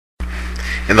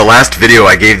In the last video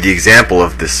I gave the example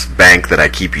of this bank that I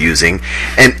keep using,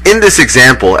 and in this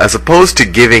example, as opposed to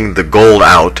giving the gold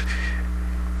out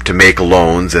to make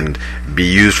loans and be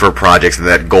used for projects and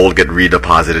that gold get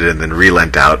redeposited and then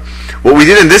relent out, what we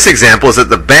did in this example is that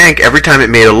the bank, every time it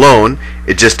made a loan,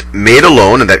 it just made a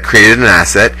loan and that created an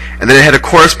asset, and then it had a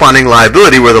corresponding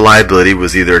liability where the liability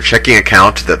was either a checking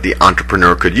account that the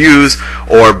entrepreneur could use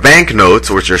or bank notes,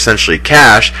 which are essentially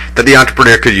cash, that the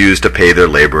entrepreneur could use to pay their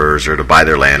laborers or to buy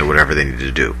their land or whatever they needed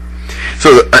to do.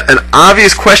 So an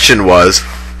obvious question was,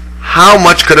 how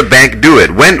much could a bank do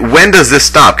it? When does this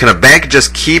stop? Can a bank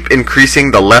just keep increasing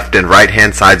the left and right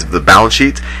hand sides of the balance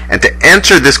sheets? And to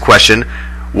answer this question,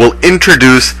 we'll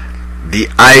introduce the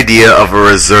idea of a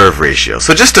reserve ratio.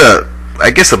 So just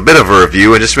I guess a bit of a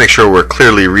review, and just to make sure we're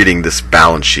clearly reading this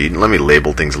balance sheet. And let me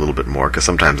label things a little bit more, because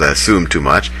sometimes I assume too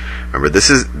much. Remember,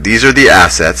 these are the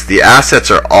assets. The assets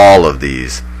are all of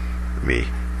these. Let me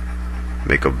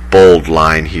make a bold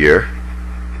line here.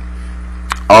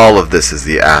 All of this is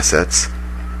the assets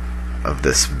of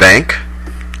this bank,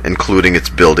 including its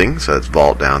building, so that's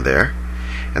vault down there.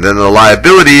 And then the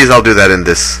liabilities, I'll do that in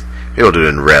this, maybe I'll do it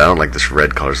in red. I don't like this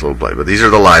red color, it's a little bright, but these are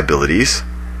the liabilities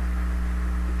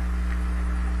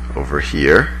over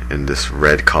here in this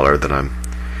red color that I'm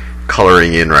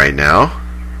coloring in right now.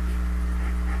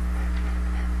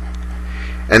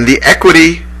 And the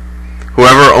equity,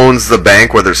 whoever owns the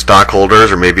bank, whether it's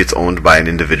stockholders or maybe it's owned by an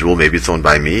individual, maybe it's owned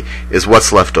by me, is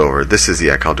what's left over. This is the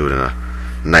equity. I'll do it in a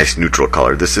nice neutral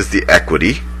color. This is the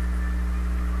equity.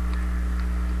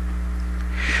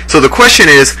 So the question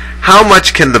is, how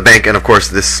much can the bank, and of course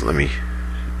this, let me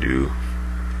do,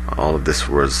 all of this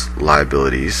was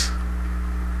liabilities.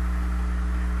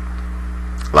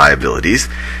 Liabilities.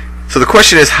 So the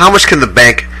question is, how much can the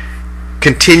bank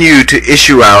continue to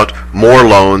issue out more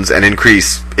loans and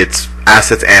increase its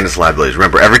assets and its liabilities?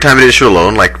 Remember, every time it issued a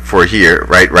loan, like for here,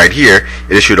 right here,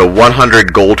 it issued a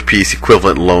 100 gold piece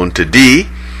equivalent loan to D,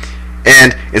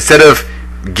 and instead of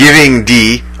giving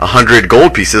D 100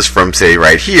 gold pieces from, say,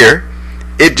 right here,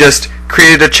 it just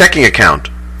created a checking account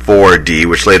for D,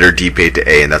 which later D paid to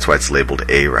A, and that's why it's labeled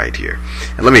A right here.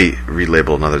 And let me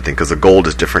relabel another thing, because the gold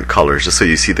is different colors, just so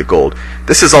you see the gold.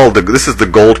 This is the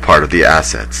gold part of the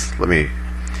assets. Let me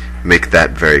make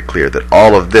that very clear, that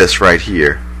all of this right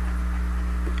here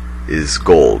is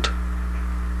gold.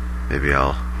 Maybe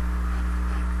I'll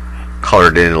color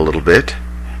it in a little bit.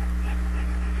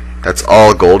 That's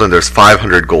all gold, and there's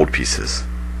 500 gold pieces.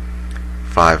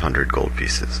 500 gold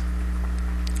pieces.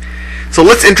 So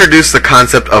let's introduce the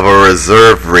concept of a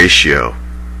reserve ratio.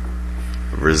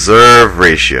 Reserve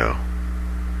ratio.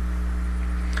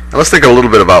 Now let's think a little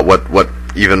bit about what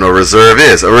even a reserve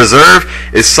is. A reserve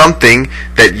is something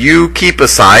that you keep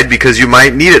aside because you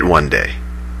might need it one day.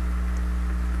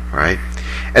 Right?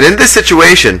 And in this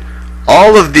situation,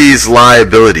 all of these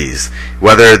liabilities,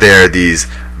 whether they're these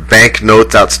bank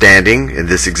notes outstanding in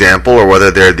this example, or whether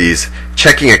they're these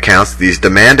checking accounts, these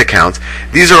demand accounts,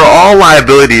 these are all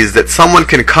liabilities that someone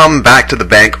can come back to the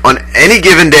bank on any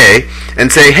given day and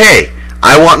say, hey,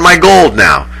 I want my gold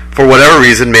now. For whatever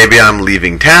reason, maybe I'm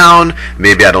leaving town,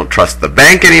 maybe I don't trust the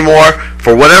bank anymore,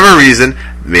 for whatever reason,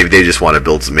 maybe they just want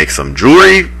to make some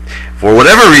jewelry. For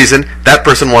whatever reason, that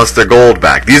person wants their gold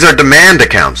back. These are demand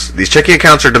accounts. These checking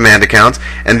accounts are demand accounts,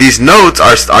 and these notes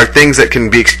are things that can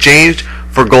be exchanged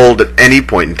for gold at any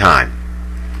point in time.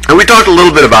 And we talked a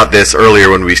little bit about this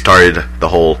earlier when we started the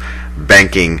whole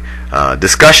banking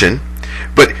discussion,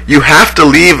 but you have to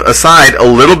leave aside a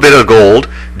little bit of gold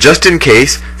just in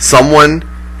case someone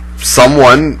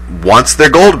wants their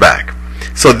gold back.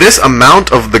 So this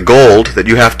amount of the gold that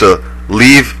you have to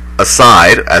leave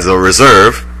aside as a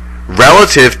reserve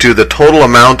relative to the total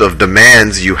amount of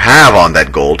demands you have on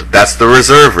that gold, that's the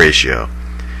reserve ratio.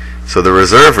 So the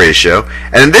reserve ratio,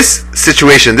 and in this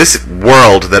situation, this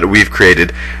world that we've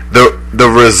created, the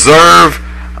reserve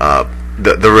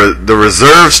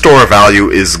store value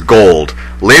is gold.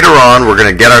 Later on, we're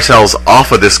going to get ourselves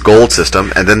off of this gold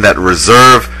system, and then that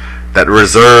reserve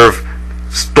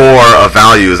store of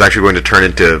value is actually going to turn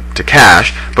into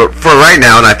cash. But for right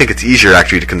now, and I think it's easier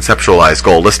actually to conceptualize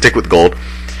gold, let's stick with gold.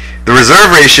 The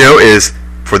reserve ratio is,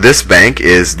 for this bank,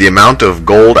 is the amount of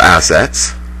gold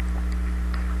assets.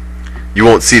 You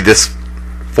won't see this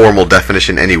formal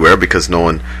definition anywhere because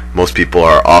most people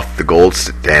are off the gold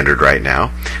standard right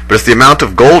now. But it's the amount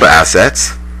of gold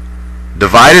assets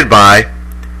divided by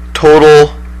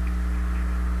total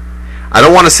I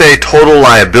don't want to say total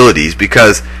liabilities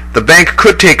because the bank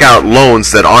could take out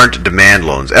loans that aren't demand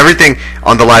loans. Everything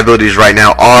on the liabilities right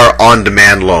now are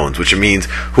on-demand loans, which means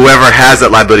whoever has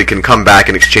that liability can come back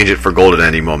and exchange it for gold at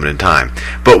any moment in time.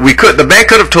 But the bank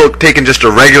could have taken just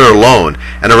a regular loan,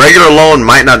 and a regular loan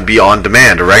might not be on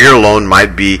demand. A regular loan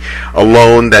might be a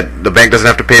loan that the bank doesn't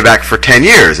have to pay back for 10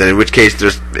 years, and in which case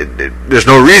there's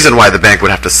no reason why the bank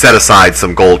would have to set aside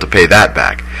some gold to pay that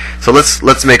back. So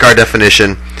let's make our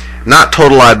definition not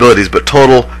total liabilities, but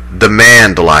total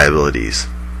demand liabilities.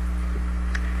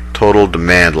 Total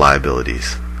demand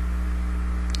liabilities.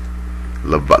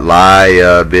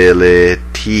 Liabilities.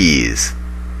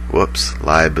 Whoops,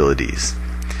 liabilities.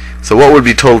 So what would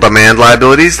be total demand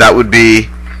liabilities? That would be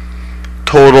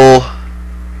total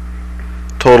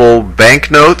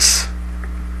banknotes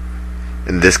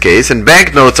in this case, and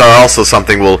banknotes are also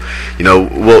something we'll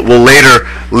later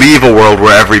leave a world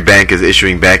where every bank is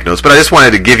issuing banknotes. But I just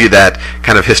wanted to give you that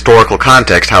kind of historical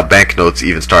context, how banknotes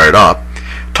even started up.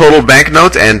 Total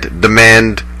banknotes and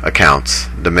demand accounts,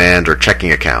 demand or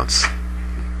checking accounts,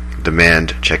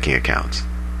 demand checking accounts.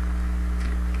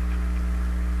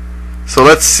 So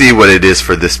let's see what it is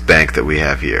for this bank that we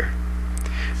have here.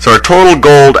 So our total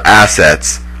gold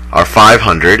assets are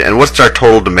 500, and what's our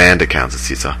total demand accounts? Let's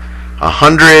see, it's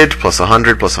 100 plus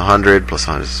 100 plus 100 plus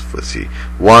 100. Let's see,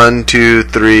 1, 2,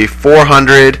 3,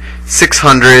 400,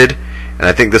 600, and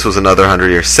I think this was another 100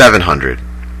 here, 700.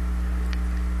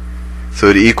 So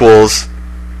it equals,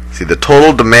 see, the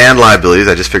total demand liabilities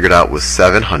I just figured out was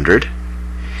 700,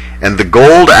 and the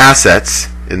gold assets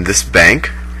in this bank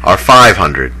are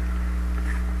 500.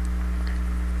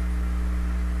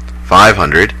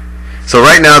 500. So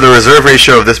right now the reserve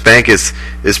ratio of this bank is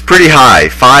pretty high,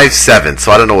 5/7.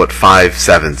 So I don't know what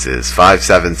 5/7 is.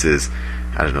 5/7 is,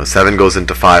 I don't know, 7 goes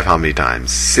into 5 how many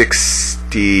times?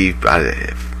 60,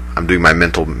 I'm doing my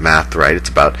mental math right, it's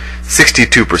about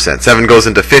 62%. 7 goes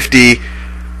into 50,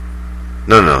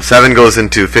 no, 7 goes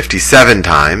into 57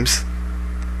 times,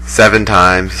 7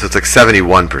 times, so it's like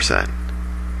 71%.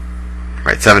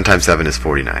 Right, 7 times 7 is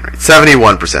 49, right?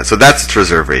 71%, so that's its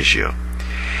reserve ratio.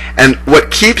 And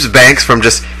what keeps banks from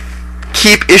just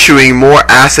keep issuing more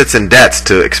assets and debts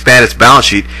to expand its balance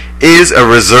sheet is a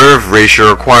reserve ratio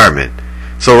requirement.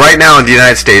 So right now in the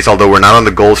United States, although we're not on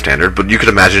the gold standard, but you could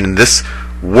imagine in this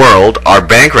world, our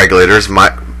bank regulators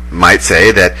might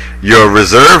say that your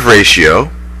reserve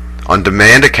ratio on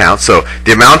demand accounts, so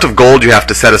the amount of gold you have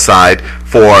to set aside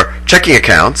for checking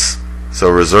accounts, so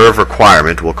reserve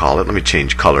requirement we'll call it, let me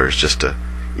change colors just to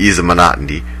ease the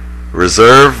monotony,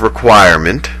 reserve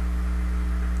requirement,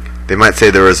 they might say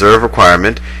the reserve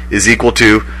requirement is equal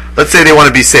to, let's say they want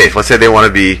to be safe, let's say they want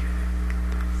to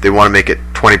make it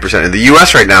 20%. In the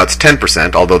US right now it's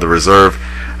 10%, although the reserve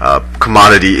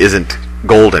commodity isn't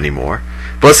gold anymore.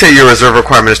 But let's say your reserve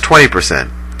requirement is 20%.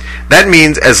 That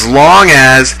means as long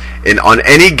as at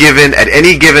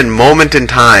any given moment in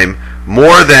time,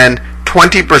 more than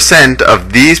 20%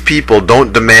 of these people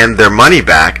don't demand their money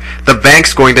back, the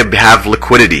bank's going to have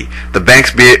liquidity. The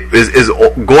bank is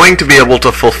going to be able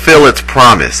to fulfill its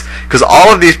promise. Because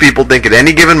all of these people think at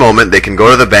any given moment they can go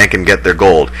to the bank and get their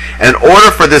gold. And in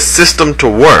order for this system to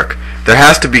work, there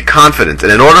has to be confidence.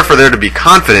 And in order for there to be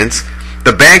confidence,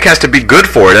 the bank has to be good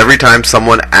for it every time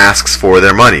someone asks for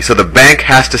their money. So the bank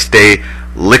has to stay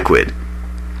liquid.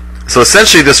 So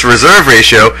essentially this reserve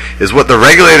ratio is what the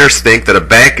regulators think that a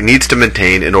bank needs to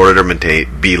maintain in order to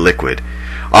be liquid.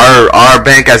 Our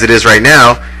bank as it is right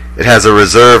now, it has a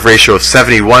reserve ratio of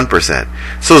 71%.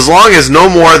 So as long as no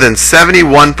more than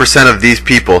 71% of these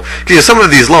people, some of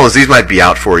these loans, these might be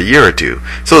out for a year or two.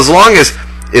 So as long as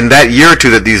in that year or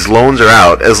two that these loans are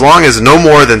out, as long as no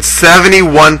more than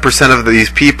 71% of these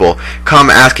people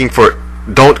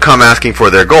don't come asking for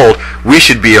their gold, we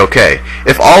should be okay.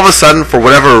 If all of a sudden, for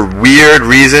whatever weird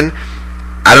reason,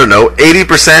 I don't know,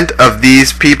 80% of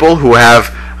these people who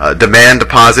have demand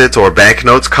deposits or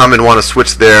banknotes come and want to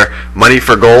switch their money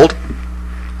for gold,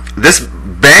 this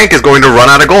bank is going to run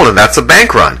out of gold, and that's a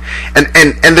bank run.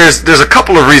 And there's a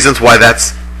couple of reasons why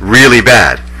that's really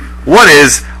bad. One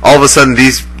is, all of a sudden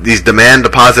these demand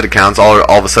deposit accounts all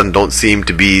of a sudden don't seem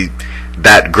to be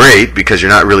that great because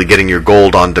you're not really getting your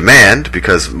gold on demand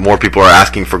because more people are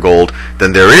asking for gold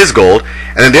than there is gold.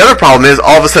 And then the other problem is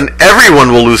all of a sudden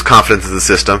everyone will lose confidence in the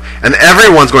system, and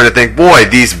everyone's going to think, boy,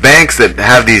 these banks that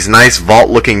have these nice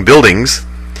vault-looking buildings,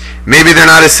 maybe they're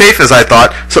not as safe as I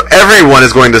thought, so everyone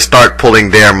is going to start pulling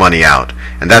their money out.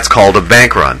 And that's called a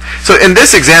bank run. So in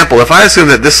this example, if I assume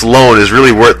that this loan is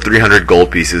really worth 300 gold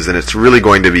pieces and it's really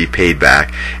going to be paid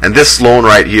back, and this loan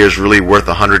right here is really worth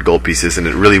 100 gold pieces and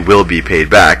it really will be paid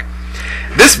back,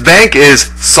 this bank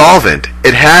is solvent.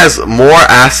 It has more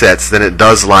assets than it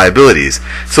does liabilities.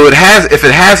 So if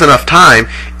it has enough time,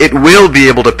 it will be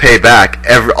able to pay back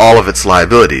all of its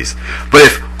liabilities. But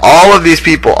if all of these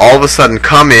people all of a sudden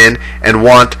come in and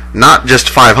want not just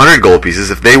 500 gold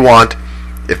pieces, if they want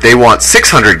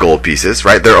 600 gold pieces,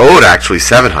 right? They're owed actually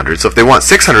 700. So if they want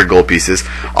 600 gold pieces,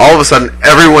 all of a sudden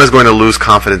everyone is going to lose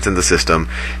confidence in the system.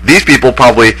 These people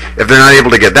probably, if they're not able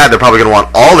to get that, they're probably going to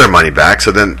want all their money back.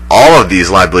 So then all of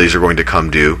these liabilities are going to come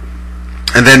due.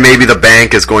 And then maybe the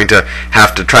bank is going to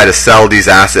have to try to sell these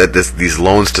assets, these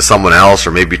loans to someone else,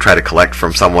 or maybe try to collect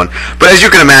from someone. But as you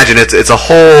can imagine, it's a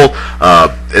whole,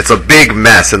 it's a big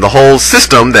mess, and the whole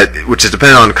system which is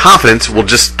dependent on confidence will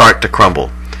just start to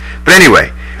crumble. But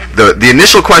anyway, the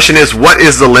initial question is, what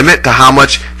is the limit to how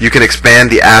much you can expand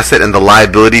the asset and the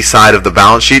liability side of the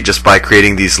balance sheet just by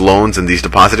creating these loans and these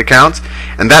deposit accounts?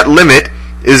 And that limit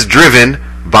is driven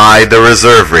by the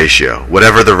reserve ratio,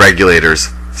 whatever the regulators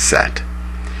set.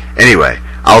 Anyway,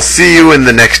 I'll see you in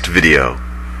the next video.